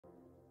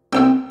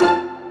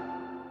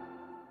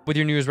with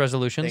your New Year's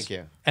resolutions. Thank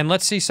you. And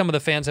let's see some of the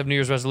fans have New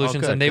Year's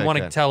resolutions, good, and they good, want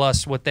to good. tell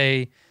us what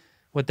their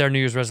New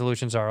Year's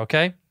resolutions are,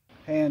 okay?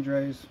 Hey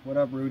Andres, what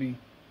up Rudy?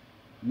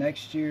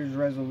 Next year's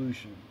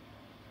resolution,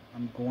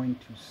 I'm going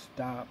to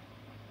stop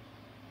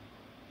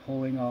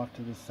pulling off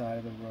to the side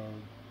of the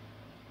road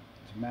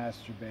to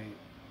masturbate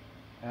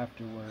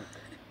after work.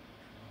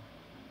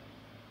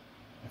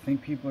 I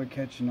think people are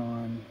catching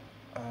on.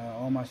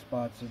 All my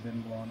spots have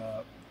been blown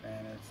up,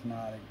 and it's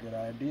not a good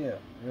idea,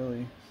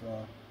 really.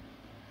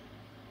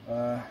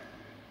 So,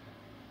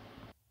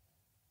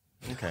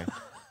 Okay.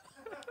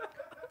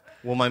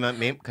 Well, my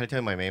main, can I tell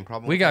you my main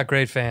problem? We with got that?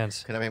 great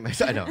fans. Can I make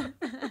my? I know.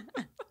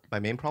 My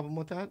main problem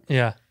with that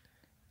Yeah.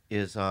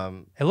 is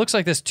It looks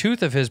like this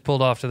tooth of his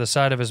pulled off to the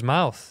side of his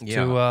mouth to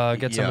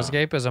get some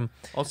escapism.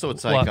 Also,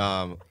 it's What?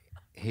 like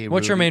hey.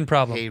 What's your Rudy- main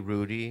problem? Hey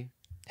Rudy.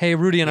 Hey,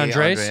 Rudy and Hey,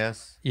 Andres.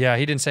 Andreas. Yeah,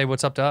 he didn't say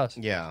what's up to us.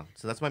 Yeah.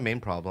 So that's my main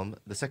problem.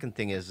 The second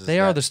thing is They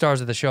are the stars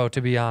of the show,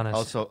 to be honest.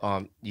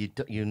 Also,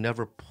 you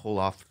never pull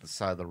off the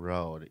side of the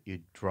road. You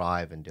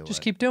drive and do it.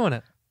 Just keep doing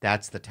it.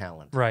 That's the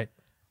talent. Right.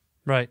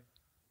 Right.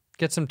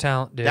 Get some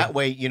talent, dude. That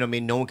way, you know, what I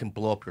mean, no one can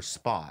blow up your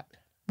spot.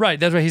 Right.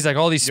 That's why he's like,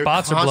 all these You're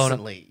spots are blown up.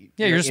 constantly-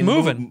 Yeah, you're just in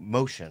moving.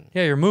 Motion.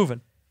 Yeah, you're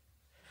moving.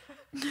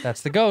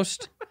 That's the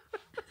ghost.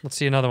 Let's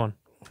see another one.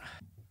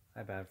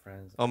 Hi, bad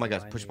friends. Oh my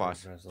God, My push New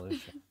Year's pause.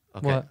 resolution.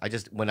 Okay. What? I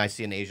just when I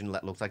see an Asian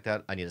that looks like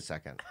that, I need a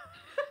second.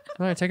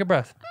 All right, take a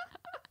breath.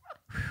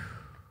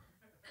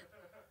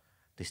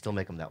 They still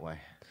make them that way.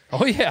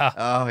 Oh, yeah.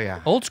 Oh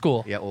yeah. Old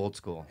school. Yeah, old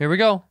school. Here we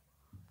go.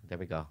 There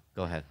we go.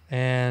 Go ahead.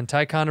 And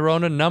Ty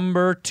Conderona,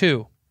 number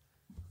 2.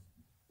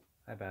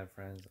 Hi, bad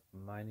friends.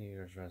 My New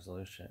Year's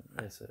resolution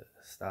is to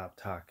stop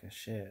talking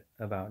shit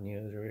about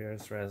New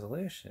Year's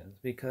resolutions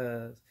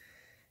because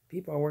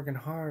people are working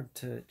hard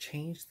to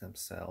change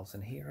themselves,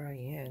 and here I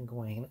am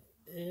going,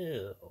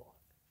 ew,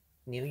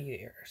 New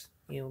Year's,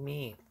 you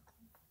mean?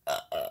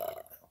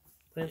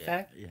 But in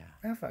fact,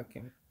 I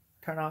fucking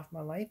turn off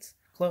my lights,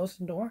 close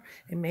the door,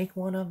 and make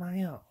one of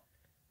my own.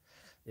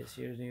 This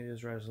year's New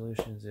Year's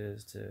resolutions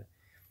is to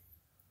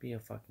be a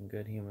fucking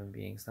good human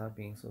being, stop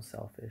being so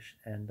selfish,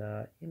 and,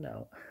 you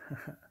know,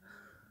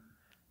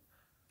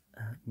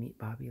 meet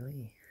Bobby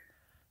Lee.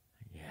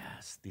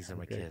 Yes, these are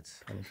my Good.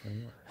 kids.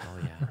 2021. Oh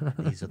yeah,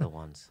 these are the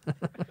ones.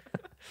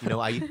 You know,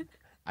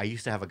 I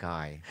used to have a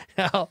guy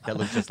How, that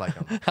looked just like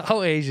him.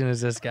 how Asian is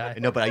this guy?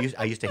 No, but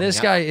I used to. This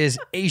hang guy out. is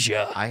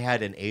Asia. I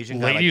had an Asian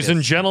guy Ladies like and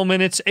this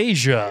gentlemen, it's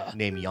Asia.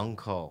 named Young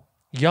Ko.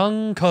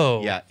 Young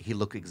Ko. Yeah, he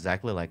looked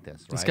exactly like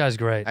this. Right? This guy's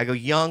great. I go,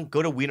 Young,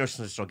 go to Wiener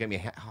Schnitzel, get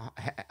me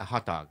a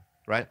hot dog.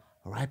 Right?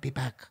 All right, be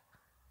back.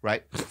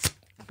 Right?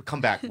 Come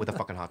back with a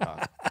fucking hot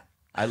dog.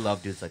 I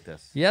love dudes like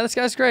this. Yeah, this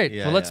guy's great.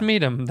 Yeah, well, let's yeah.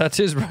 meet him. That's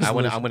his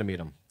resolution. I'm gonna meet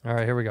him. All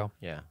right, here we go.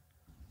 Yeah.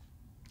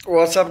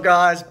 What's up,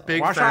 guys? Big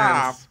What's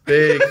fans. up?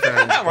 Big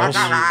fans.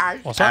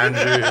 What's What's up?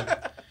 Andrew,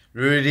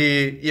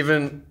 Rudy,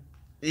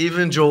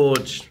 even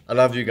George. I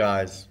love you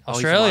guys.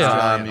 Australia.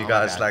 You Oh,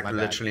 guys my bad, like my bad.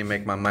 literally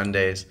make my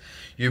Mondays.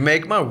 You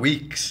make my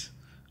weeks.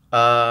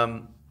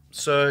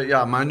 So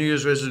yeah, my New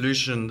Year's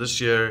resolution this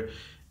year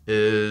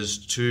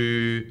is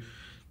to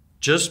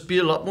just be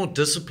a lot more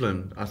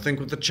disciplined. I think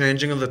with the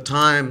changing of the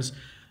times,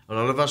 a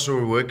lot of us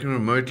are working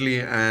remotely,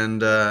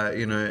 and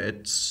you know,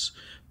 it's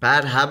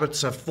bad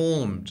habits have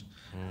formed.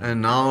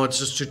 And now it's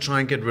just to try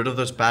and get rid of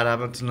those bad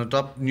habits and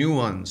adopt new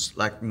ones,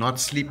 like not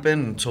sleep in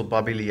until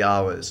Bobby Lee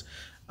hours.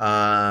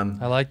 I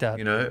like that.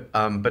 You know,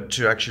 but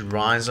to actually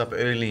rise up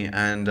early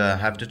and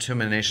have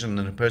determination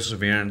and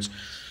perseverance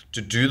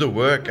to do the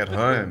work at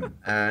home.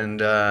 And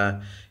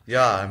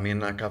yeah, I mean,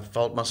 like I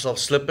felt myself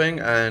slipping,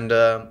 and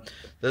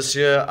this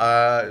year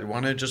I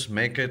want to just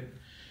make it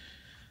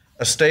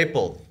a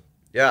staple.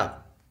 Yeah.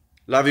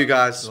 Love you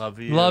guys. Love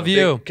you. Love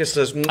you. Big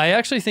kisses. I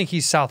actually think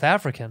he's South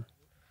African.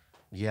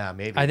 Yeah,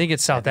 maybe. I think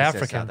it's South I think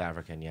African. South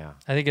African, yeah.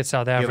 I think it's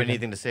South You have African.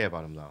 anything to say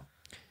about him though?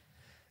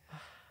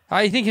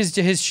 I think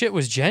his shit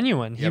was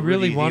genuine. He Yeah, Rudy, really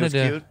you think he wanted was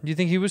to. cute? Do you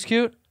think he was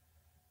cute?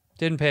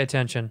 Didn't pay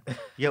attention.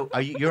 Yo,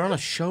 you're on a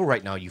show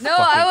right now. You No,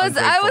 fucking I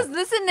ungrateful. was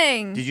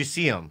listening. Did you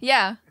see him?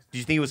 Yeah, Did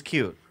you think he was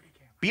cute?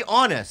 Be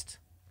honest.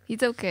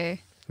 he's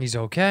okay. He's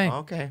okay.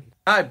 Okay.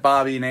 Hi,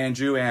 Bobby and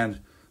Andrew and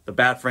the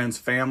Bad Friends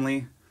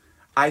family.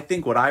 I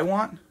think what I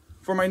want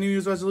for my New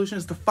Year's resolution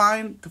is to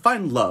find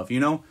love, you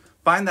know?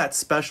 Find that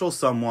special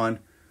someone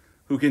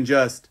who can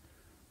just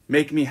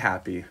make me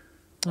happy.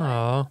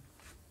 Oh,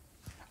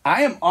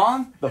 I am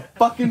on the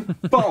fucking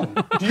phone.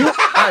 Do you?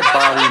 Hi,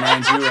 Bobby and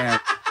Andrew and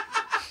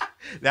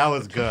That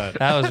was good.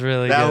 that was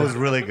really That good. was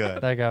really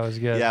good. That guy was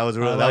good. Yeah, it was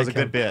I really. That was a like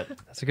good him. bit.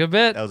 That's a good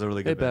bit. That was a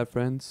really Hey, good bit. bad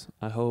friends.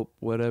 I hope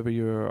whatever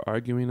you're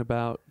arguing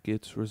about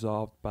gets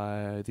resolved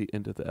by the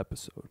end of the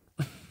episode.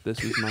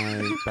 This is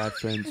my Bad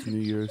Friends New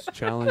Year's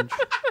challenge.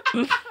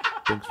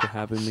 Thanks for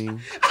having me.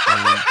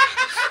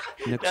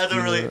 Next That's a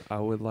year, really- I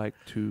would like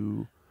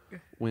to,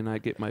 when I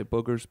get my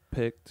boogers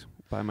picked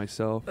by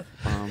myself,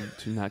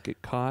 to not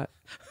get caught.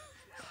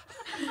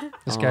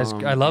 This guy's.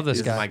 I love this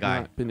This is guy. my guy.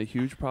 It's not been a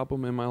huge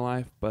problem in my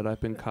life, but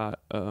I've been caught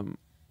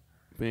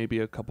maybe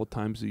a couple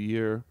times a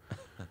year.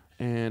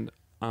 And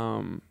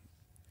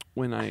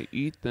when I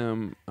eat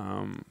them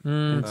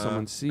and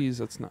someone sees,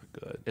 that's not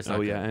good. It's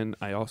not yeah, good. and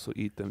I also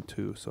eat them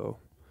too. So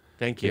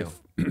Thank you.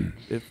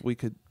 if we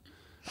could,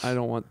 I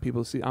don't want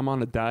people to see. I'm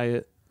on a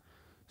diet,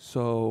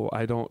 so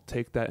I don't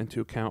take that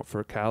into account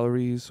for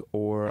calories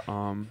or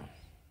I'm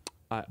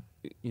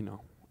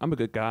a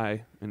good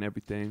guy and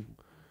everything.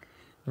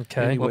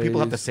 Okay. Anyways, Well, people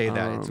have to say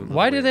that. It's a little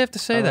Why do weird. they have to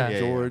say that? Yeah,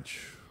 yeah. George,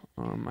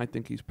 I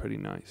think he's pretty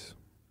nice.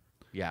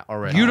 Yeah,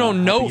 already. You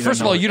don't know. You don't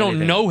First of all, you don't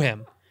anything. know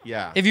him.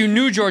 Yeah. If you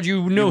knew George,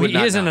 you knew would he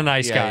not isn't know. a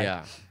nice Yeah, guy.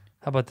 Yeah.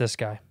 How about this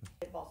guy?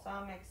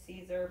 Balsamic,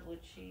 Caesar, blue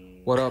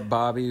cheese. What up,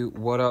 Bobby?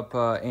 What up,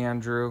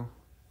 Andrew?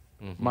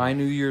 My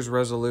New Year's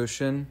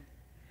resolution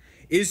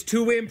is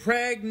to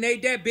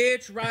impregnate that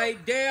bitch right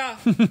there.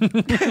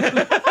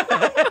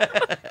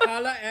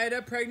 Holla at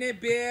a pregnant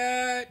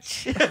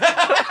bitch.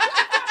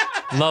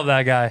 Love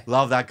that guy.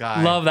 Love that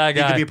guy. Love that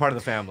He guy. could be part of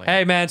the family.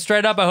 Hey man,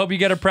 straight up, I hope you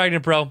get her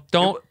pregnant, bro.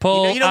 Don't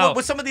pull You know out. what?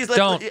 With some of these,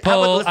 Don't let's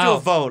pull do a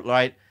out. vote,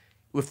 right?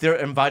 If they're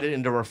invited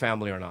into our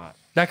family or not.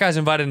 That guy's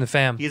invited in the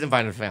fam. He's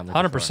invited to the family.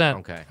 100%.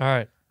 Okay. All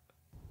right.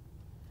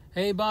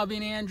 Hey, Bobby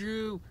and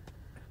Andrew.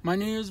 My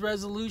New Year's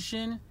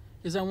resolution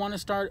is I want to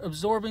start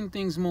absorbing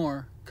things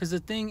more. Because the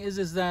thing is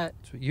that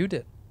That's what you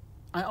did.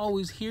 I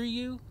always hear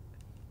you,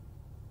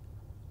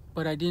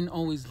 but I didn't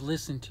always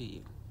listen to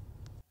you.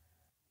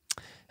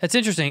 That's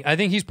interesting. I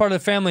think he's part of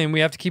the family, and we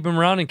have to keep him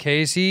around in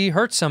case he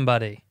hurts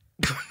somebody.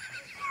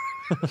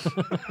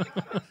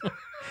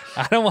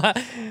 I don't want.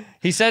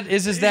 He said,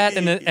 "Is that?"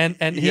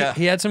 And Yeah.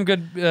 he had some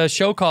good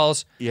show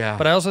calls. Yeah.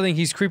 But I also think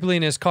he's creepily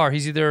in his car.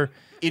 He's either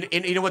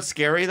You know what's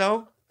scary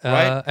though?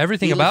 Right?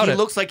 everything about he it.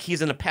 looks like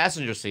he's in a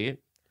passenger seat.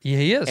 Yeah,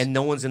 he is And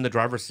no one's in the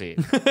driver's seat.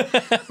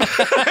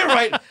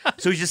 Right?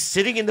 So he's just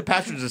sitting in the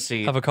passenger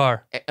seat of a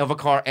car.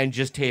 and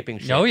just taping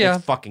shit. Oh, yeah.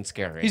 It's fucking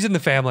scary. He's in the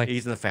family.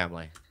 He's in the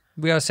family.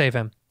 We gotta save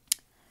him.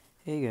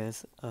 Hey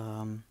guys,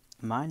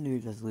 my New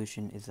Year's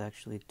resolution is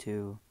actually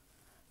to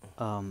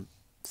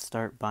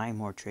start buying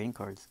more trading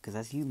cards, because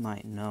as you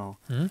might know,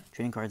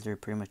 trading cards are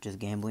pretty much just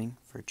gambling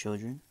for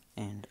children,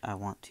 and I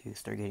want to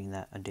start getting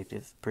that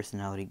addictive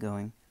personality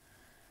going,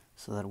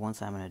 so that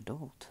once I'm an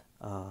adult,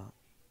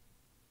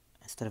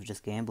 instead of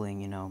just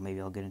gambling,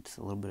 maybe I'll get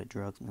into a little bit of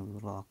drugs, maybe a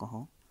little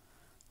alcohol,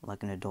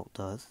 like an adult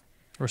does.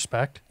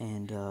 Respect.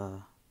 And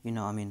I'll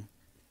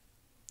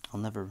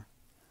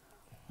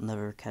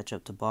never catch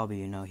up to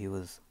Bobby. He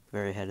was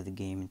very ahead of the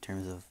game in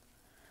terms of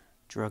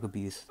drug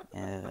abuse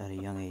at a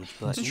young age.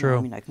 But That's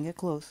true. I can get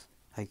close.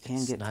 I can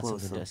It's get not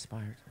close. something to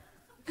aspire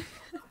to.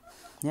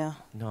 Yeah.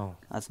 No.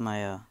 That's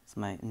my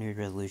New Year's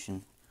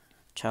resolution.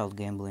 Child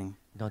gambling.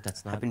 No,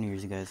 that's not. Happy New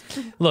Year's, you guys.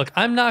 Look,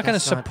 I'm not going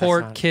to That's not-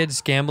 support that's not-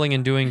 kids gambling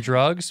and doing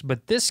drugs,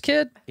 but this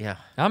kid, Yeah.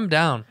 I'm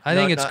down. I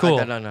think it's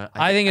cool. No.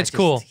 I think it's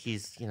cool.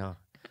 He's,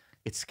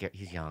 it's scary.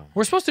 He's young.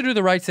 We're supposed to do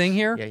the right thing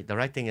here. Yeah, the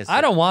right thing is. I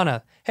don't want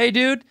to. Hey,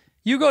 dude,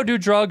 you go do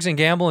drugs and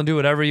gamble and do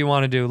whatever you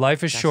want to do.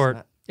 Life is short.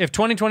 not- If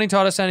 2020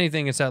 taught us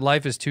anything, it's that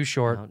life is too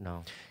short.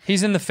 No.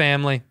 He's in the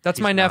family. That's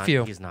He's my not.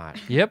 nephew. He's not.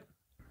 Yep.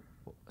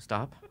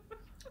 Stop.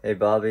 Hey,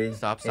 Bobby.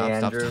 Stop. Hey,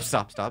 Andrew.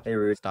 Stop. Hey,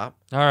 Rudy. Stop.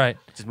 All right.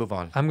 Just move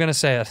on. I'm going to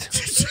say it.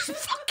 Just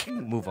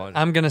fucking move on.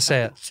 I'm going to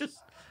say it.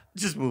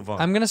 Just move on.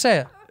 I'm going to say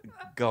it.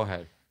 Go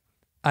ahead.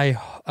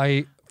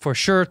 I for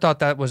sure thought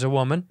that was a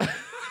woman.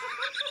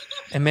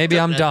 And maybe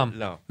I'm dumb.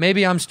 No.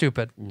 Maybe I'm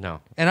stupid.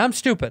 No. And I'm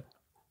stupid.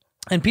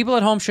 And people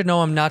at home should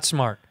know I'm not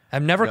smart.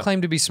 I've never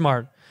claimed to be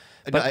smart.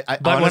 But, I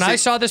but when I honestly-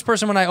 saw this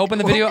person, when I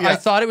opened the video, Yeah. I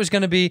thought it was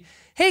going to be,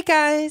 hey,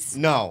 guys.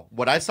 No.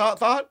 What I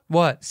thought?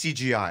 What?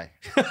 CGI.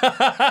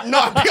 No,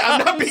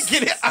 I'm not being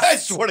kidding. I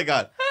swear to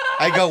God.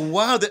 I go,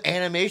 wow, the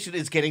animation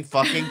is getting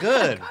fucking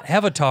good.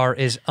 Avatar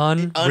is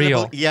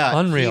unreal. Yeah.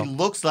 Unreal. He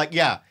looks like,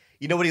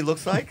 you know what he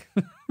looks like?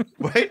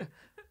 Right?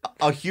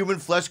 A human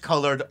flesh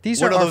colored. These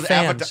one are of our those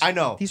fans. I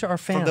know. These are our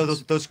From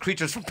fans. those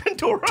creatures from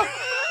Pandora.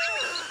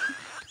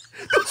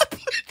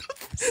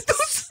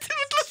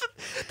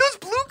 those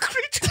blue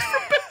creatures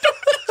from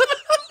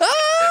Pandora.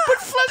 But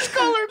flesh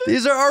colored.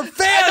 These are our I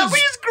fans. know,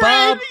 he's great.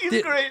 Bob,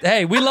 He's great.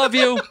 Hey, we love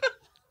you.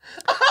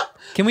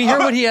 Can we hear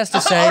what he has to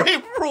I say? already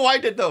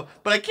rewinded though,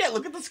 but I can't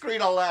look at the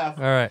screen. I'll laugh.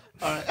 All right.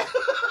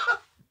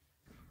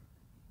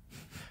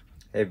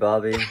 Hey,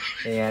 Bobby.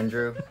 Hey,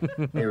 Andrew.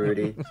 Hey,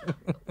 Rudy.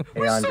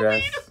 Hey,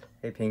 Andres.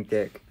 Hey, Pink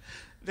Dick.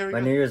 There we My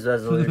go. New Year's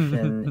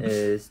resolution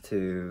is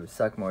to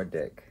suck more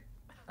dick.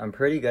 I'm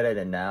pretty good at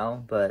it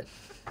now, but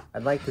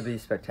I'd like to be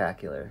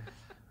spectacular.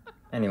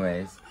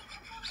 Anyways,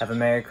 have a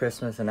Merry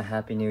Christmas and a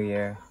Happy New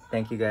Year.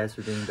 Thank you guys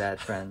for being bad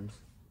friends.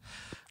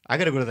 I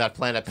gotta go to that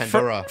planet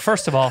Pandora.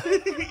 First of all,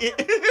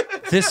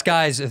 this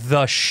guy's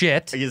the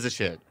shit. He's a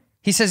shit.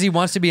 He says he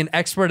wants to be an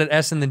expert at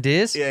S and the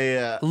Diz.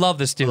 Yeah. Love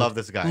this dude. Love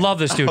this guy. Love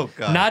this dude. Oh,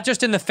 God. Not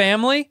just in the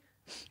family,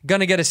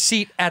 gonna get a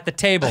seat at the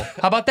table.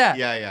 How about that?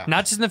 Yeah.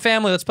 Not just in the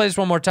family. Let's play this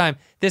one more time.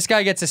 This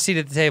guy gets a seat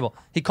at the table.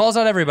 He calls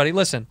out everybody.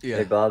 Listen.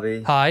 Hey,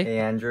 Bobby. Hi. Hey,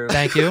 Andrew.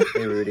 Thank you.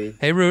 Hey, Rudy.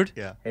 Hey, Rude.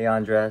 Yeah. Hey,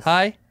 Andres.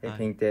 Hi. Hey,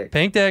 Pink Dick.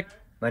 Pink Dick.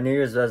 My New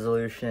Year's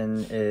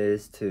resolution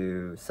is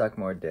to suck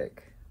more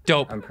dick.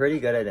 Dope. I'm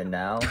pretty good at it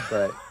now,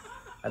 but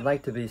I'd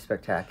like to be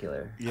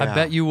spectacular. I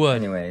bet you would.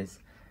 Anyways,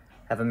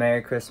 Have a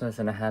Merry Christmas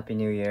and a Happy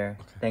New Year.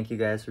 Thank you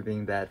guys for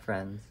being bad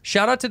friends.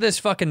 Shout out to this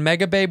fucking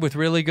mega babe with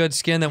really good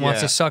skin that wants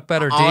Yeah. to suck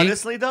better D.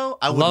 Honestly, though,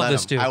 I would love let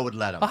this him. dude. I would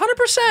let him.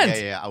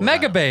 100%. Yeah, I would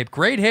mega let him. babe,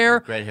 great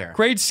hair,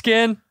 great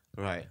skin.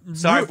 Right.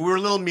 Sorry if we were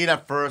a little mean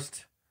at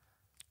first.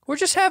 We're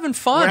just having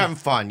fun. We're having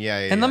fun. Yeah.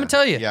 And let me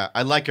tell you. Yeah,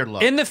 I like your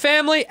look. In the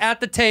family,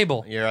 at the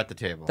table. You're at the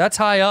table. That's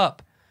high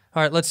up.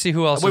 All right, let's see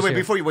who else is here.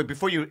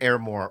 Before you air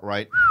more,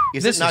 right?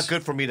 Is This it not is-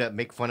 good for me to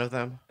make fun of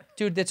them?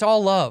 Dude, it's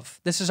all love.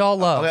 This is all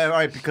love. Okay, all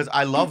right, because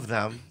I love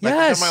them. Like,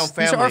 Yes, they're my own these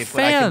family. are our but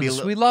I can be a fans.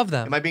 little- We love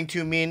them. Am I being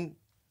too mean?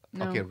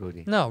 No. Okay,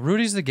 Rudy. No,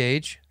 Rudy's the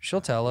gauge.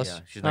 She'll tell us. Yeah,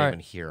 she's All not right. even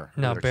here.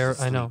 No, She's asleep.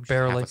 I know, She's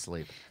barely. half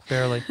asleep.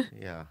 Barely.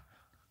 Yeah.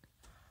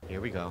 Here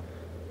we go.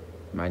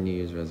 My New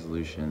Year's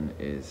resolution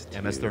is to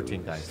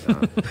MS-13 guys.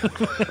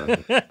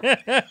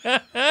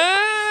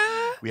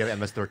 We have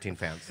MS-13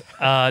 fans.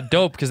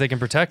 Dope, because they can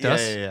protect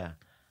us. Yeah.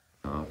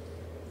 Off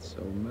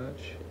so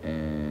much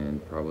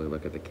and probably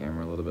look at the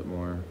camera a little bit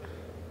more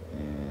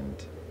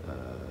and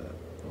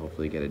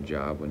hopefully get a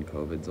job when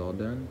COVID's all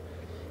done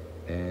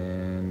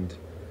and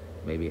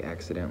maybe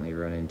accidentally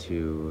run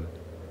into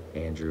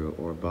Andrew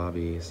or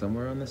Bobby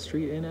somewhere on the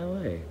street in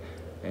LA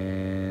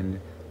and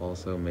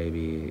also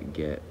maybe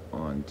get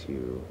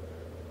onto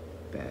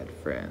Bad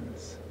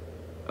Friends.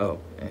 Oh,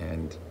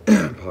 and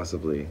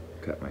possibly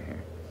cut my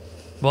hair.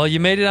 Well, you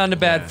made it on to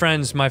Bad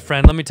Friends, my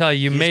friend. Let me tell you,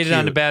 you He's made it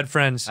on to cute. Bad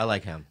Friends. I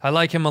like him. I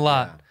like him a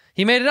lot.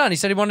 He made it on. He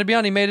said he wanted to be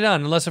on. He made it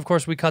on. Unless, of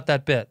course, we cut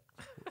that bit.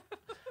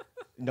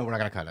 No, we're not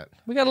going to cut it.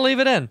 We got to leave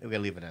it in. We're going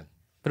to leave it in.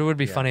 But it would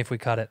be funny if we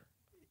cut it.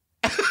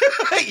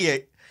 Yeah.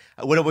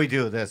 What do we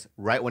do? This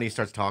right when he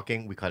starts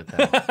talking, we cut it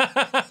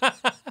down.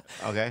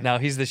 Okay. No,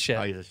 he's the shit.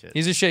 Oh, he's the shit.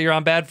 He's the shit. You're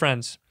on Bad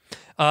Friends.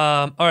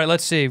 All right,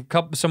 let's see.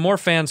 Some more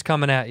fans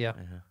coming at you.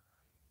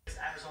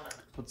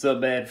 What's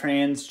up, bad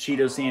friends?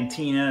 Cheeto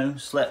Santino,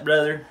 Slut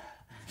Brother.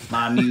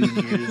 My New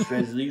Year's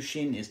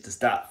resolution is to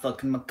stop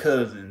fucking my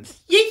cousins.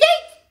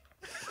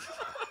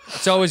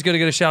 It's always good to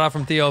get a shout out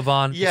from Theo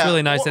Vaughn. Yeah. It's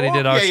really nice that he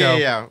did our show.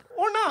 Yeah.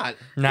 Or not.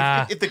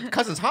 Nah. If the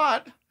cousin's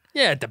hot.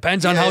 Yeah, it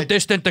depends on how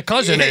distant the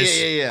cousin is.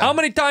 Yeah. How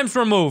many times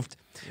removed?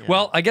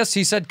 Well, I guess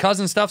he said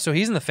cousin stuff, so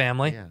he's in the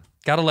family.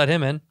 Got to let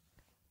him in.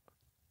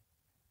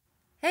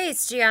 Hey,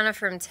 it's Gianna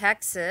from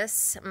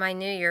Texas. My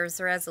New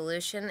Year's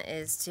resolution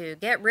is to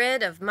get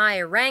rid of my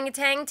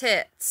orangutan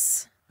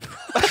tits.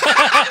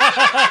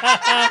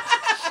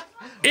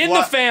 In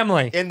the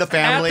family. In the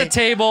family. At the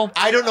table.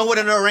 I don't know what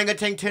an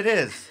orangutan tit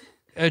is.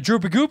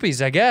 Droopy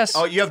goopies, I guess.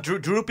 Oh, you have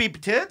droopy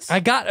tits? I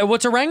got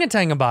what's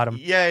orangutan about him?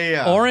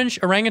 Yeah. Orange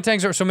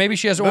orangutans are so maybe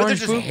she has Those are orange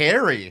just boob-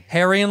 hairy.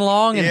 hairy and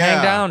long and hang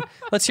Yeah. down.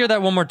 Let's hear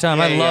that one more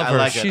time. I love her.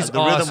 like it. She's The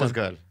awesome. rhythm was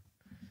good.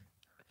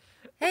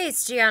 Hey,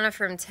 it's Gianna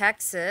from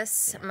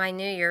Texas. My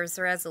New Year's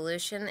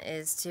resolution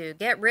is to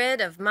get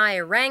rid of my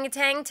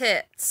orangutan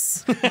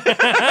tits. We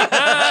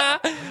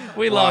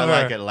Well, love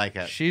her. I like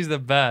it. She's the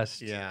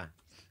best. Yeah.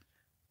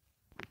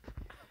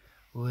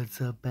 What's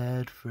up,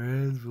 bad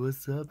friends?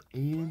 What's up,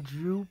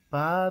 Andrew,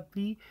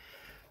 Bobby,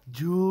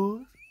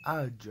 Jules,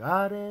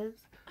 Andrade,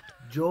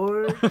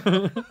 George?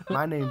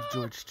 My name's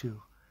George,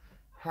 too.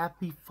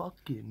 Happy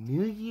fucking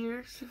New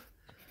Year's.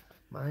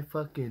 My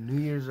fucking New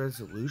Year's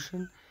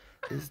resolution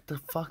is to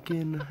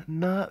fucking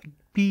not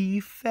be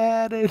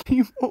fat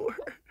anymore.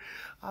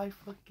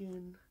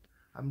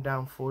 I'm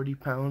down 40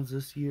 pounds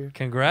this year.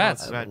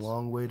 Congrats. I have a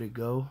long way to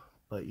go,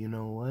 but you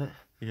know what?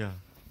 Yeah.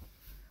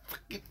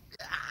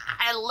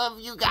 I love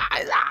you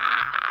guys.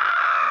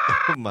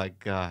 Oh my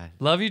God.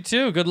 Love you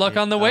too. Good luck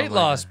on the weight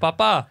loss,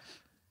 Papa.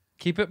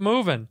 Keep it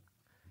moving.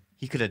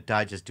 He could have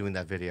died just doing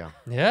that video.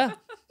 Yeah.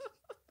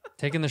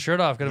 Taking the shirt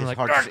off. Got him His like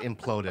heart just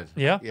imploded.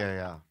 Yeah.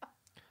 Yeah.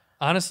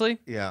 Honestly,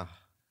 Yeah.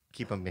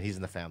 Keep him. He's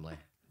in the family.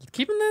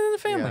 keep him in the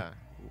family. Yeah.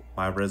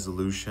 My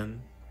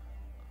resolution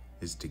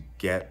is to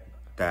get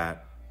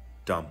that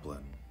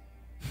dumpling.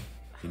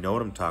 You know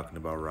what I'm talking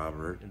about,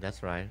 Robert.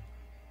 That's right.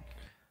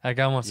 That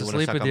guy wants You to wanna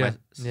sleep suck with on you. my-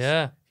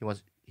 Yeah. He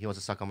wants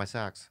to suck on my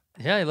sacks.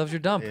 Yeah, he loves your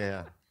dump.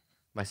 Yeah.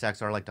 My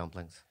sacks are like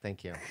dumplings.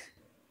 Thank you.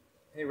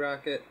 Hey,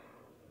 Rocket.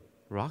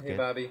 Rocket? Hey,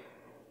 Bobby.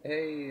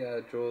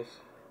 Hey, Jules.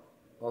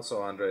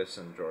 Also, Andres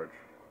and George.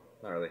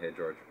 Not really, hey,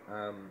 George.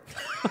 My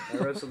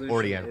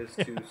resolution is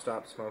to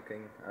stop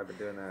smoking. I've been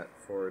doing that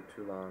for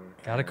too long.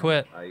 Gotta and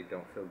quit. I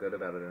don't feel good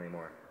about it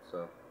anymore.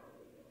 So,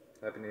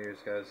 Happy New Year's,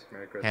 guys.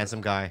 Merry Christmas.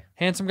 Handsome guy.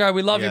 Handsome guy.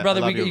 We love you, Yeah,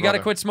 brother. I love you, You got to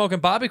brother. quit smoking.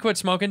 Bobby quit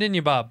smoking, didn't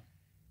you, Bob?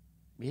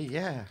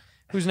 Yeah.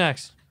 Who's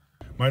next?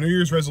 My New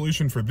Year's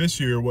resolution for this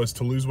year was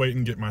to lose weight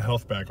and get my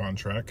health back on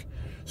track.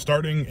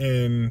 Starting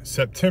in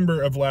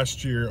September of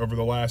last year, over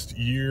the last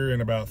year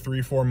and about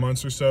 3-4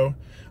 months or so,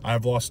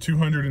 I've lost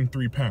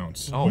 203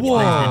 pounds, which brings me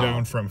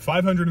down from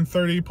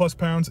 530 plus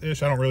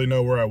pounds-ish, I don't really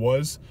know where I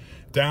was,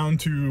 down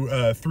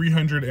to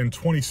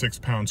 326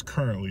 pounds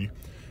currently.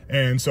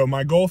 And so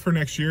my goal for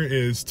next year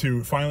is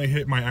to finally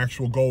hit my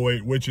actual goal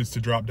weight, which is to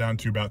drop down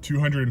to about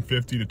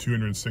 250 to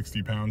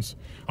 260 pounds.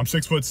 I'm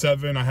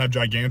 6'7", I have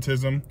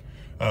gigantism,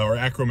 or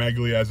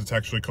acromegaly as it's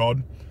actually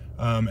called.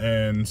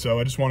 And so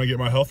I just want to get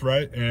my health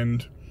right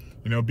and,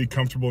 be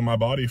comfortable in my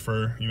body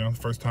for, the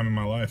first time in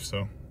my life.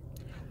 So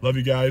Love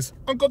you guys.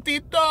 Uncle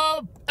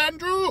Tito,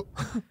 Andrew.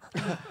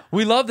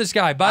 We love this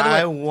guy. By the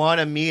way, I want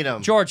to meet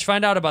him. George,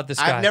 find out about this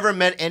guy. I've never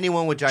met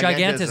anyone with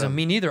gigantism.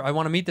 Me neither. I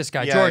want to meet this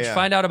guy. Yeah, George, yeah.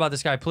 find out about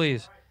this guy,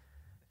 please.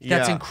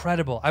 That's Yeah.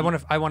 incredible. I want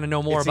to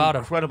know more about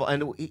him. Incredible,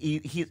 and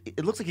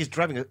it looks like he's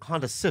driving a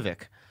Honda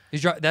Civic.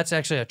 That's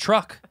actually a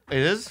truck. It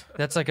is.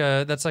 That's like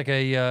an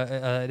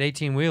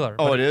 18-wheeler.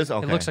 Oh, it is?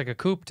 Okay. It looks like a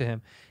coupe to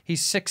him.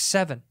 He's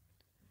 6'7",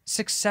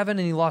 6'7", and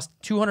he lost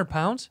 200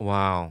 pounds.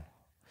 Wow.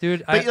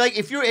 Dude, But like,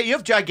 if you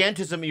have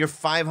gigantism and you're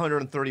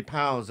 530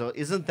 pounds, though,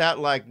 isn't that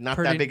like not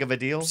that big of a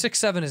deal?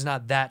 6'7" is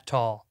not that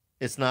tall.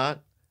 It's not.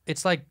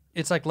 It's like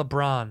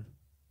LeBron.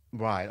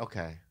 Right.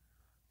 Okay.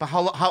 But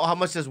how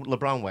much does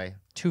LeBron weigh?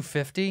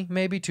 250,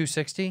 maybe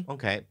 260.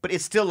 Okay, but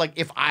it's still like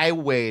if I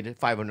weighed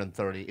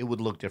 530, it would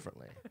look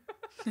differently.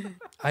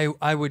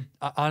 I would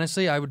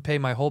honestly, I would pay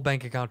my whole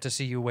bank account to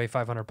see you weigh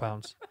 500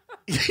 pounds.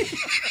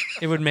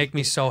 It would make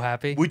me so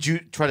happy. Would you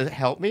try to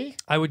help me?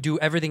 I would do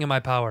everything in my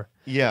power.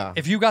 Yeah.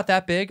 If you got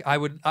that big, I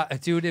would,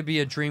 dude. It'd be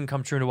a dream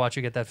come true to watch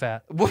you get that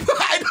fat.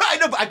 I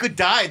know, but I could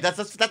die. That's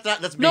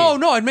me.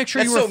 No, I'd make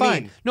sure That's you were so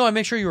fine. mean. No, I'd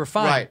make sure you were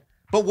fine. Right.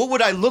 But what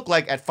would I look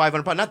like at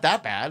 500 pounds? Not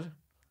that bad.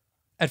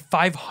 At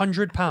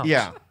 500 pounds.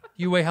 Yeah.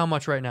 You weigh how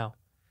much right now?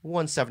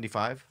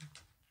 175.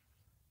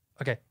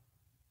 Okay.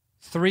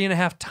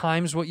 3.5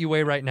 times what you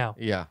weigh right now.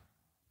 Yeah.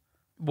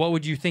 What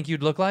would you think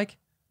you'd look like?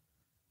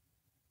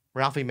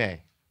 Ralphie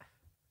May.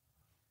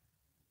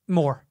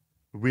 More.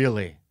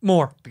 Really?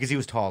 More. Because he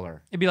was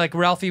taller. It'd be like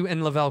Ralphie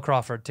and Lavelle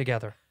Crawford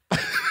together.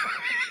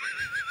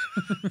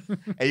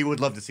 And you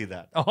would love to see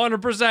that.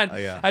 100%. Oh,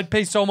 yeah. I'd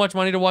pay so much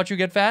money to watch you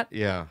get fat.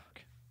 Yeah.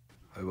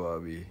 Hi,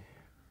 Bobby.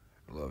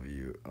 Love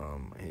you.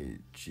 Hey,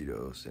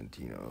 Cheeto,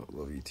 Santino.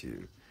 Love you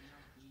too.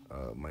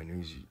 My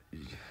news.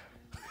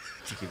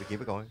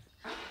 Keep it going.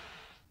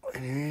 My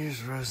New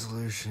Year's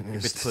resolution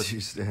is to do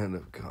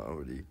stand-up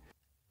comedy.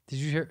 Did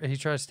you hear? He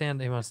tried to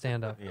stand. He wants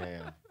stand up.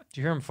 Yeah. Did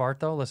you hear him fart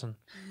though? Listen.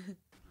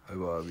 Hi,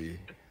 Bobby.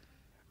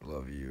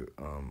 Love you.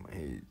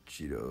 Hey,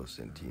 Cheeto,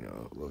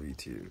 Santino. Love you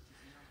too.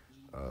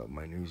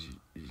 My New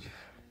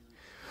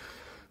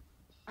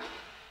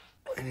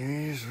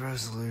Year's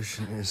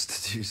resolution is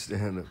to do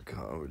stand-up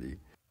comedy.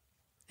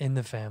 In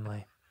the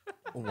family.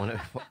 What,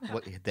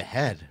 the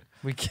head.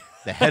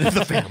 The head of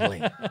the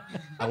family.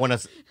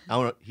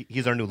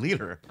 He's our new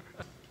leader.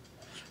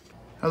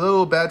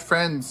 Hello, bad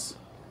friends.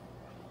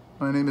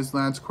 My name is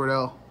Lance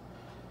Cordell.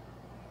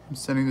 I'm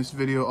sending this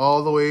video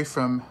all the way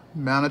from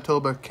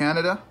Manitoba,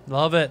 Canada.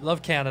 Love it.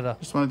 Love Canada.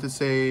 Just wanted to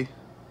say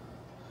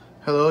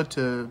hello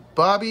to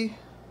Bobby,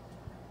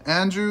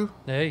 Andrew.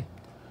 Hey.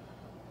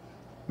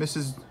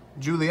 Mrs.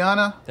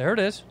 Juliana. There it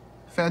is.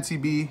 Fancy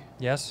B.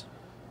 Yes.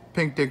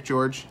 Pink Dick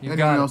George. You Anyone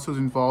got it. else who's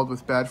involved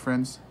with bad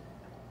friends.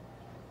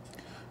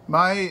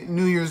 My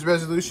New Year's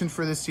resolution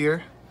for this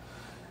year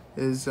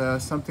is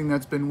something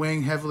that's been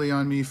weighing heavily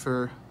on me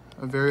for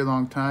a very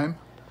long time.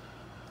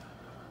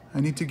 I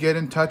need to get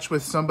in touch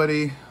with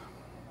somebody.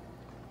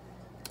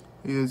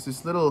 He was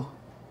a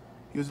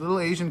little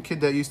Asian kid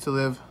that used to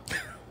live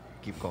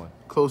Keep going.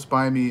 close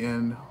by me,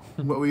 and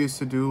what we used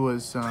to do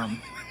was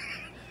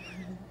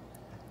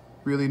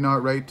really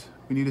not right.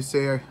 We need to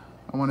say,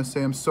 I want to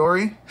say I'm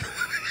sorry.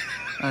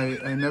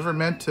 I never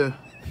meant to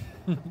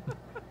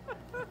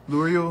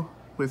lure you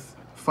with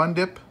fun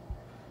dip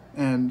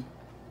and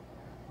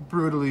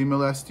brutally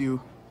molest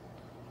you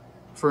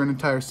for an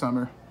entire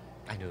summer.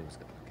 I knew it was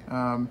going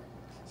to.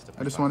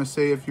 I just want to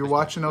say, if you're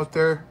watching out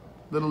there,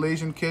 little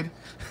Asian kid,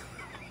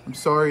 I'm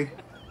sorry,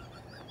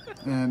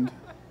 and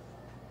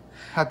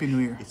Happy New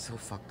Year. It's so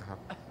fucked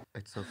up.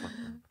 It's so fucked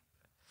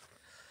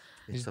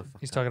up.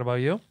 He's talking about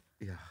you?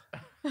 Yeah.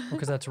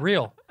 Because that's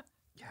real.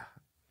 Yeah.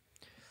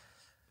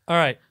 All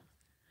right.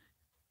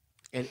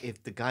 And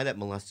if the guy that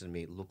molested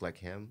me looked like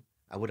him,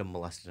 I would have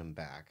molested him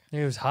back.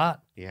 He was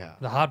hot. Yeah.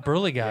 The hot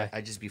burly guy. Yeah,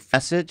 I'd just be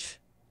message.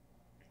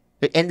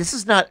 And this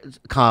is not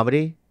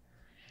comedy.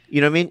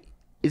 You know what I mean?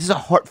 This is a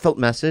heartfelt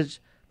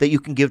message that you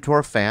can give to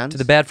our fans. To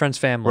the Bad Friends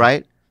family.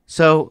 Right?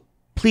 So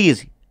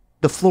please,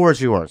 the floor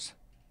is yours.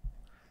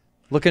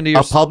 Look into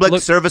your A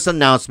public service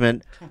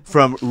announcement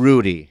from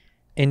Rudy.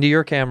 Into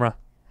your camera.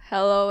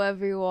 Hello,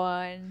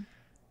 everyone.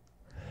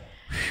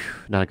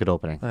 Not a good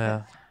opening.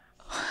 Yeah.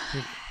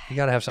 You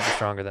got to have something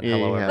stronger than Yeah,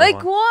 hello, yeah. everyone.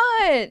 Like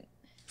what?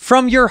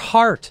 From your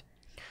heart.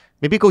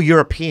 Maybe go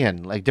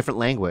European, like different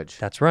language.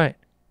 That's right.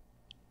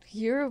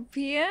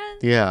 European?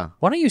 Yeah.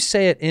 Why don't you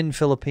say it in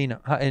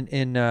Filipino?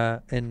 In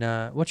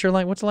what's your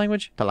What's the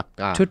language?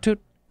 Talaka. Tut tut.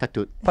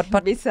 Tatut. Pat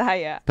pat.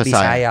 Bisaya.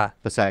 Pasaya.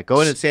 Pasaya.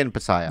 Go in and say it in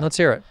Pasaya. Let's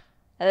hear it.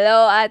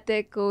 Hello,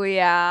 ate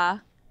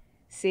kuya.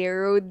 Si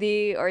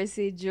Rudy or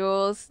si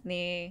Jules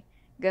ni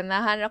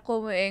ganahan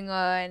ako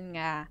moingon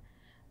nga.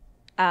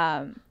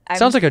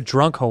 Sounds like a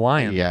drunk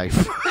Hawaiian. Yeah.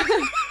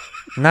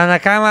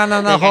 Nanakama na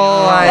na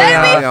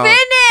Let me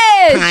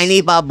finish!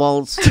 Tiny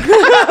bubbles.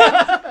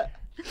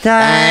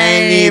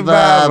 Tiny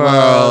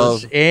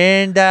bubbles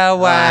in the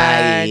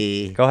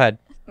wine. Go ahead.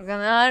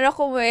 Ganahan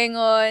ako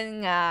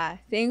moingon nga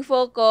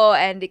thankful ko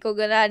and di ko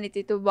ganahan ni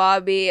Tito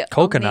Bobby.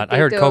 Coconut. I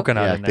heard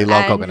coconut in there. They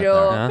love coconut Andrew,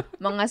 there. Huh?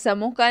 mga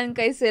samukan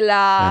kay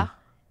sila.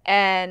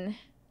 And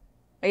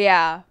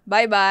yeah,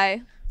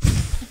 bye-bye.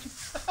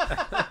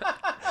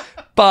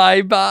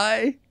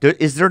 Bye-bye.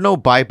 Is there no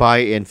bye-bye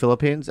in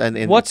Philippines? And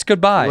in, What's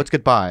goodbye? What's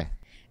goodbye?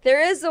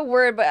 There is a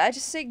word, but I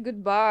just say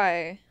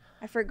goodbye.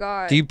 I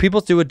forgot.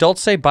 Do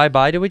adults say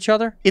bye-bye to each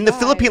other? In the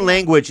Philippine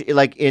language,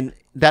 like in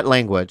that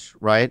language,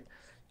 right?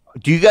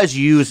 Do you guys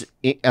use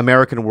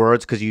American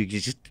words because you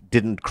just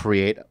didn't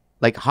create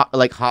like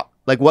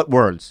what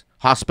words?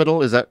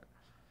 Hospital, is that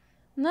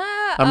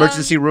Nah,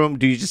 emergency room?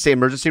 Do you just say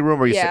emergency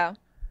room, or Yeah.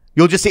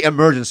 you'll just say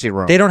emergency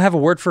room? They don't have a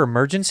word for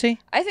emergency?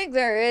 I think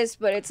there is,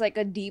 but it's like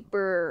a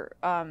deeper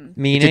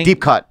Meaning? It's a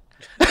deep cut.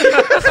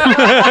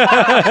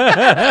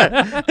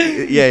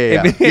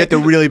 Yeah. You have to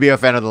really be a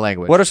fan of the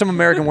language. What are some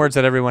American words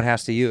that everyone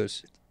has to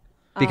use?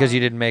 Because you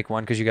didn't make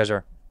one, because you guys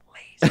are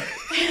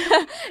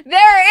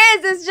There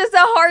is. It's just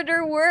a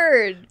harder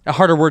word. a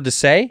harder word to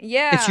say?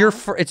 Yeah.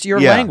 It's your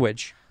Yeah.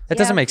 language. That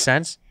doesn't make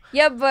sense.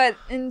 Yeah, but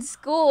in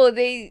school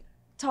they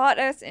taught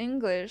us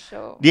English.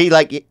 So Yeah,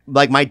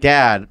 like my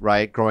dad,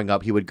 right? Growing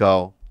up, he would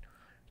go,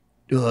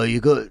 "You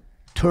go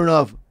turn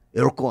off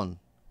aircon."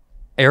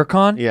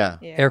 Aircon? Yeah.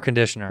 Air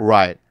conditioner.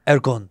 Right.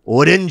 Aircon.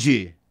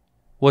 Orange.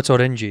 What's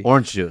orange?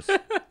 Orange juice.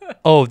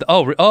 Oh.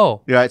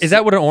 Yeah. Is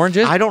that what an orange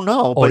is? I don't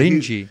know. But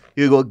Orange. You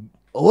go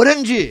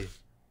orange.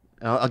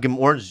 I'll give him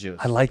orange juice.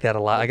 I like that a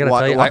lot. I gotta Why-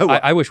 tell you, why-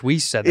 I wish we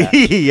said that.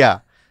 Yeah.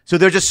 So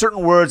there's just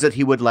certain words that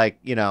he would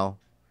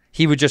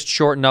He would just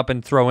shorten up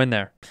and throw in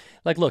there.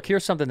 Like, look,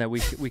 here's something that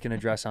we can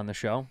address on the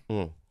show.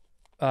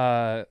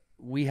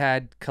 We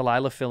had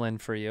Kalila fill in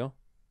for you.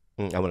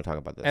 I want to talk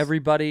about this.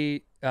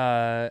 Everybody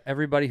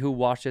who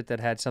watched it that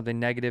had something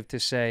negative to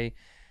say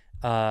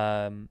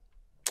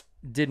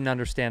didn't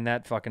understand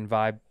that fucking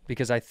vibe,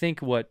 because I think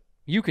what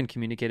you can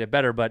communicate it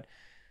better, but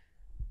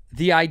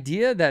the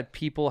idea that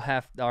people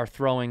are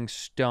throwing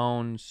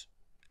stones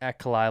at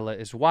Kalila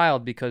is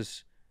wild,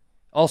 because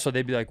also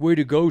they'd be like, "Way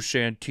to go,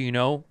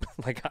 Santino!"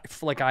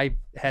 like I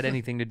had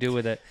anything to do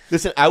with it.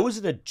 Listen, I was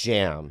in a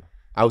jam.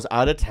 I was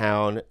out of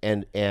town,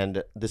 and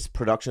this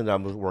production that I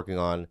was working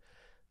on,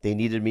 they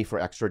needed me for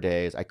extra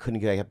days. I couldn't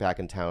get back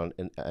in town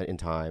in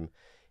time,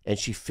 and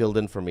she filled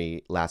in for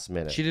me last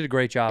minute. She did a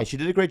great job. And she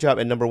did a great job.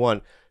 And number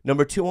one.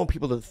 Number two, I want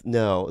people to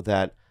know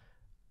that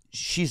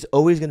she's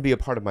always going to be a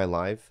part of my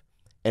life,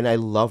 and I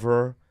love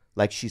her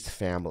like she's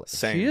family.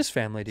 Same. She is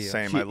family to you.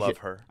 Same. I love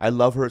her. I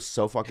love her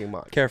so fucking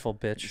much. Careful,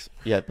 bitch.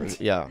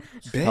 Yeah.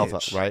 Health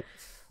up, right?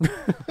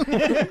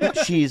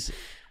 She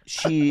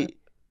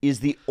is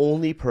the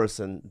only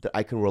person that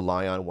I can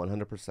rely on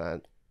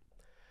 100%.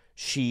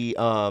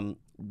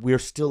 We're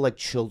still like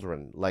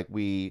children. Like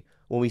when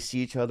we see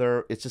each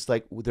other, it's just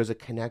like there's a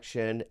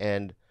connection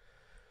and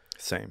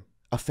same.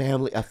 A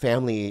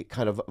family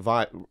kind of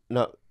vibe.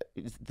 No,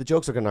 the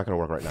jokes are not going to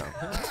work right now.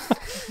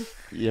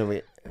 You know what I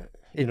mean?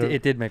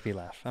 It did make me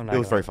laugh. It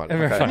was very funny.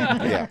 Very funny.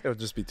 Yeah, it would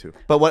just be two.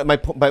 But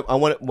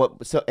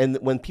and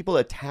when people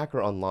attack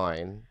her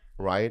online,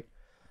 right?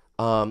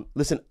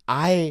 Listen,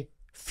 I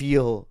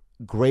feel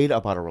great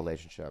about our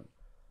relationship.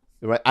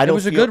 Right? It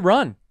was a good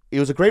run. It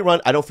was a great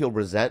run. I don't feel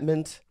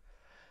resentment.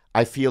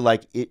 I feel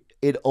like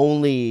it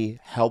only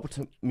helped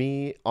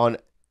me on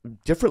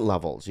different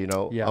levels,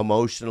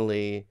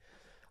 emotionally,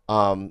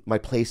 my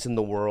place in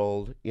the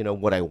world,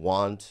 what I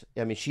want.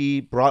 I mean, she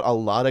brought a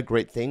lot of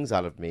great things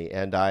out of me,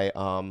 and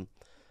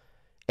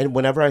and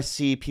whenever I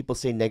see people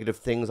say negative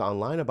things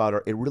online about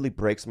her, it really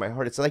breaks my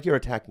heart. It's like you're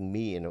attacking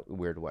me in a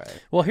weird way.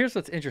 Well, here's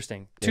what's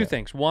interesting. Two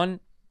things. One,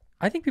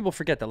 I think people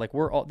forget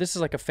that this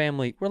is like a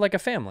family. We're like a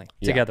family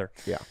together.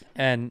 Yeah.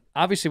 And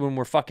obviously when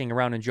we're fucking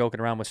around and joking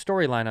around with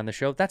storyline on the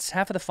show, that's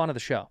half of the fun of the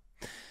show.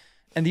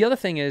 And the other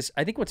thing is,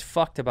 I think what's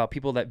fucked about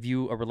people that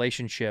view a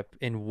relationship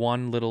in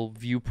one little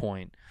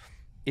viewpoint,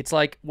 it's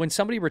like when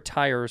somebody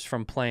retires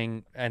from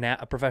playing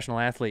a professional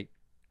athlete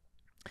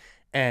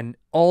and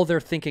all they're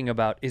thinking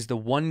about is the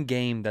one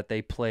game that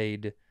they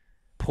played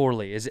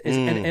poorly,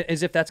 and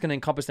as if that's going to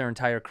encompass their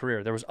entire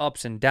career. There was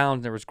ups and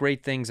downs, there was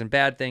great things and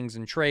bad things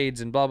and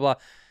trades and blah, blah.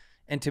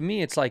 And to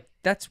me, it's like,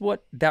 that's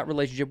what that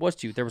relationship was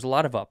to you. There was a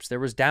lot of ups, there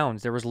was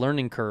downs, there was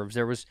learning curves,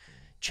 there was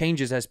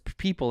changes as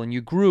people, and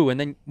you grew. And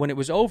then when it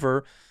was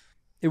over,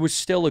 it was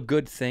still a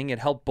good thing. It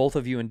helped both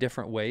of you in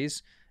different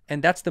ways.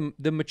 And that's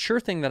the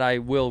mature thing that I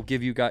will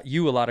give you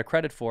a lot of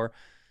credit for,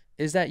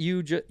 is that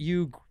you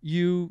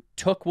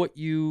took what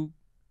you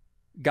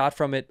got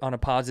from it on a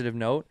positive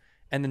note,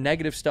 and the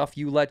negative stuff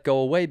you let go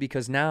away,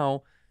 because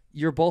now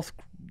you're both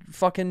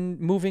fucking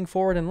moving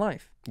forward in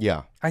life.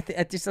 Yeah.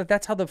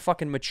 That's how the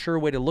fucking mature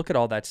way to look at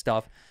all that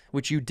stuff,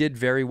 which you did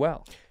very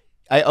well.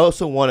 I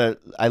also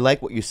I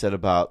like what you said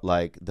about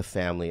like the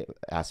family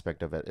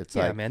aspect of it. It's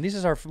like, man,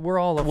 we're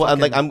all a well,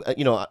 fucking...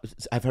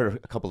 I've heard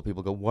a couple of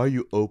people go, "Why are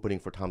you opening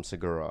for Tom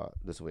Segura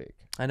this week?"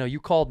 I know you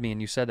called me and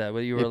you said that.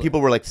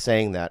 People were like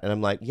saying that, and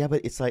I'm like, yeah,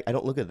 but it's like I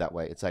don't look at it that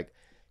way. It's like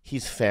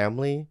he's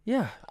family.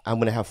 Yeah, I'm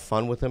gonna have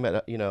fun with him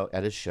at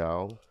his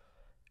show,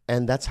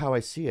 And that's how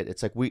I see it.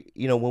 It's like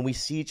when we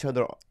see each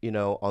other,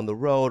 on the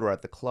road or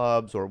at the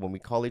clubs or when we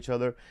call each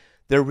other,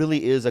 there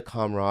really is a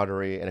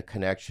camaraderie and a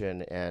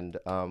connection. And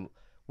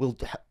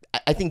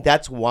I think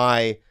that's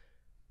why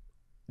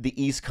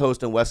the East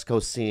Coast and West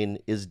Coast scene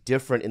is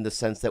different in the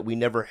sense that we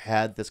never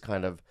had this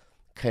kind of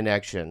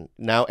connection.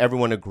 Now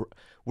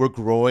we're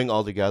growing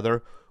all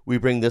together. We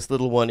bring this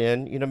little one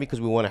in, because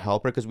we want to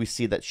help her because we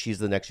see that she's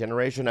the next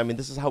generation. I mean,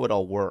 this is how it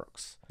all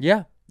works.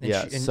 Yeah.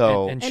 And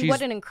and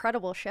what an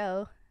incredible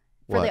show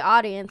for the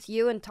audience.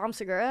 You and Tom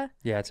Segura.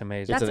 Yeah, it's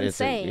amazing. That's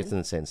insane. It's an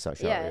insane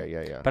show.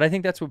 Yeah. But I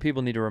think that's what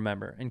people need to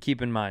remember and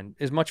keep in mind.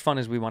 As much fun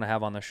as we want to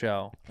have on the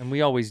show, and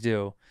we always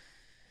do.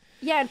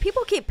 Yeah, and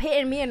people keep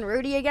pitting me and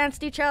Rudy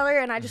against each other,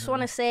 and I just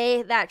want to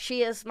say that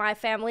she is my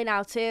family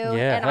now too.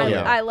 Yeah, and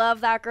I love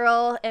that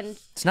girl. And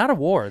it's not a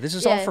war. This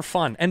is all for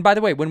fun. And by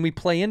the way, when we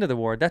play into the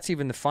war, that's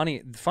even the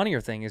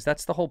funnier thing is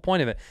that's the whole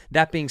point of it.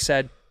 That being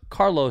said,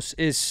 Carlos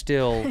is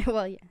still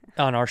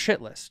on our shit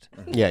list.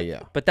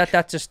 Yeah. But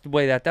that's just the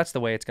way that's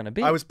the way it's going to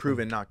be. I was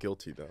proven not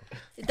guilty though.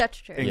 That's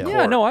true.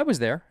 Yeah, no, I was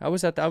there. I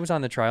was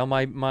on the trial.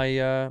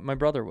 My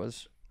brother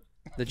was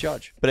the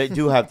judge. But I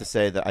do have to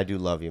say that I do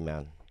love you,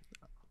 man.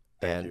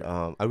 And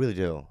I really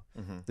do.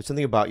 There's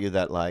something about you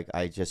that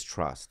I just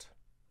trust.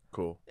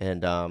 Cool.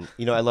 And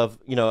I love.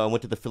 I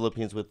went to the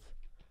Philippines with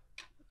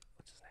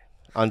what's his name,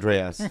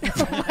 Andreas.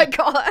 Oh my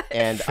God.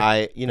 And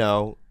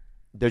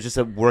there's just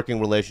a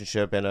working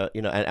relationship, and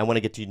I want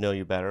to get to know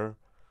you better.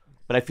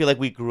 But I feel like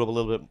we grew up a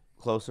little bit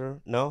closer.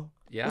 No.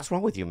 Yeah. What's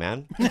wrong with you,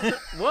 man?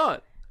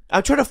 What?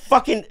 I'm trying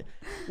to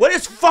What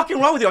is fucking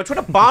wrong with you? I'm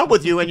trying to bond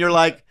with you, and you're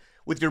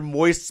with your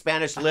moist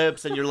Spanish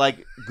lips, and you're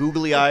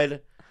googly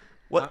eyed.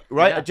 What?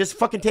 Right? Yeah. Just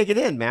fucking take it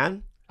in,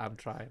 man. I'm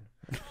trying.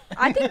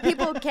 I think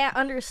people can't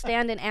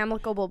understand an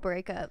amicable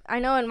breakup. I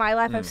know in my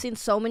life I've seen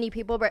so many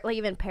people break,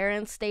 even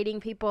parents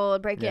dating people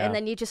break it, and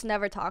then you just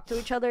never talk to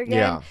each other again.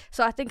 Yeah.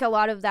 So I think a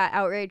lot of that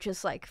outrage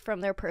is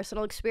from their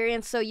personal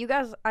experience. So you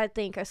guys, I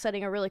think, are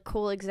setting a really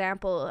cool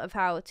example of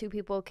how two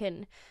people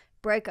can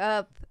break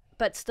up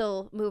but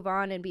still move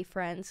on and be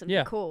friends and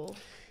be cool.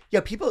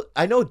 Yeah,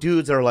 I know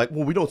dudes that are well,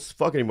 we don't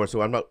fuck anymore,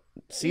 so I'm not.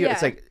 See,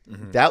 it's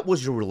that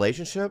was your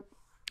relationship.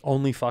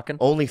 Only fucking?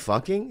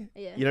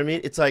 Yeah. You know what I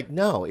mean? It's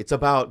no, it's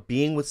about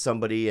being with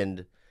somebody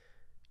and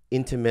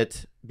being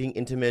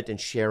intimate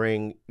and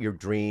sharing your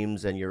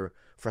dreams and your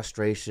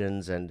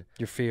frustrations and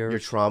your fears, your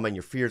trauma and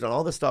your fears and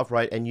all this stuff,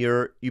 right? And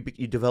you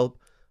develop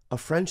a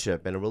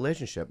friendship and a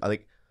relationship.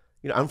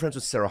 I'm friends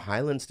with Sarah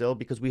Hyland still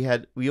because we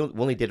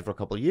only dated for a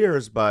couple of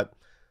years, but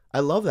I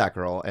love that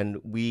girl. And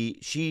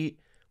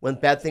when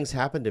bad things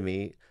happen to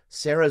me,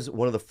 Sarah's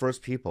one of the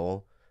first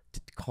people to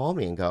call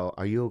me and go,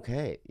 "Are you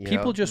okay?"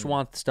 People just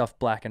want stuff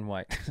black and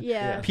white.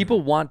 Yeah.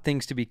 People want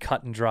things to be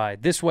cut and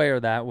dried this way or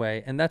that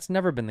way, and that's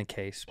never been the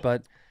case.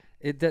 But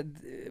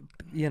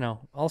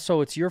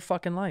also it's your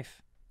fucking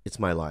life. It's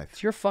my life.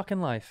 It's your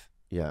fucking life.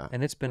 Yeah.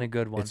 And it's been a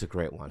good one. It's a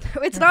great one.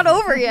 It's not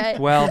over yet.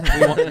 Well,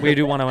 we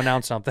do want to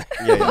announce something.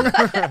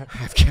 Yeah.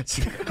 I've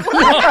cancer.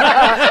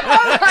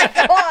 Oh my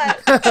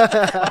God.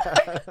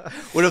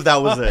 What if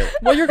that was it?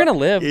 Well, you're gonna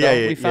live. Yeah,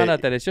 though. We found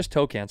out that it's just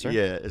toe cancer.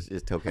 Yeah,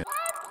 it's toe cancer.